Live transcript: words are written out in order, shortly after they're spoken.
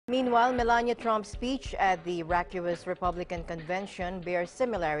Meanwhile, Melania Trump's speech at the vacuous Republican convention bears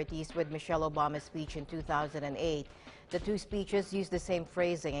similarities with Michelle Obama's speech in 2008. The two speeches use the same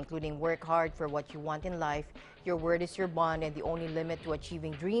phrasing, including work hard for what you want in life, your word is your bond, and the only limit to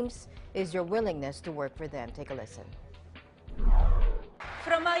achieving dreams is your willingness to work for them. Take a listen.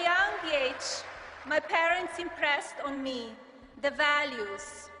 From a young age, my parents impressed on me the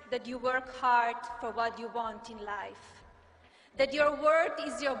values that you work hard for what you want in life, that your word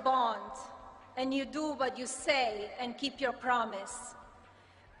is your bond, and you do what you say and keep your promise,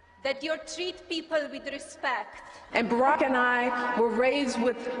 that you treat people with respect. And Barack and I were raised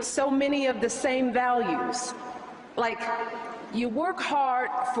with so many of the same values, like you work hard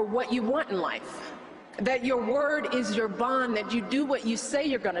for what you want in life, that your word is your bond, that you do what you say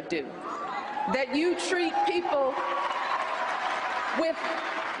you're going to do, that you treat people with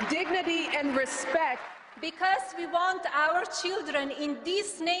dignity and respect. Because we want our children in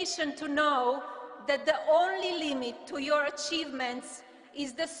this nation to know that the only limit to your achievements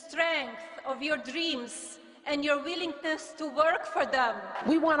is the strength of your dreams and your willingness to work for them.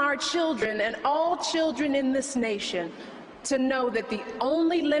 We want our children and all children in this nation to know that the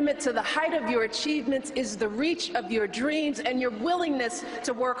only limit to the height of your achievements is the reach of your dreams and your willingness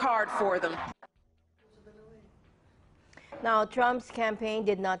to work hard for them. Now, Trump's campaign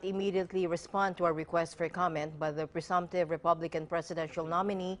did not immediately respond to our request for comment, but the presumptive Republican presidential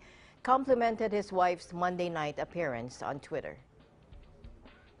nominee complimented his wife's Monday night appearance on Twitter.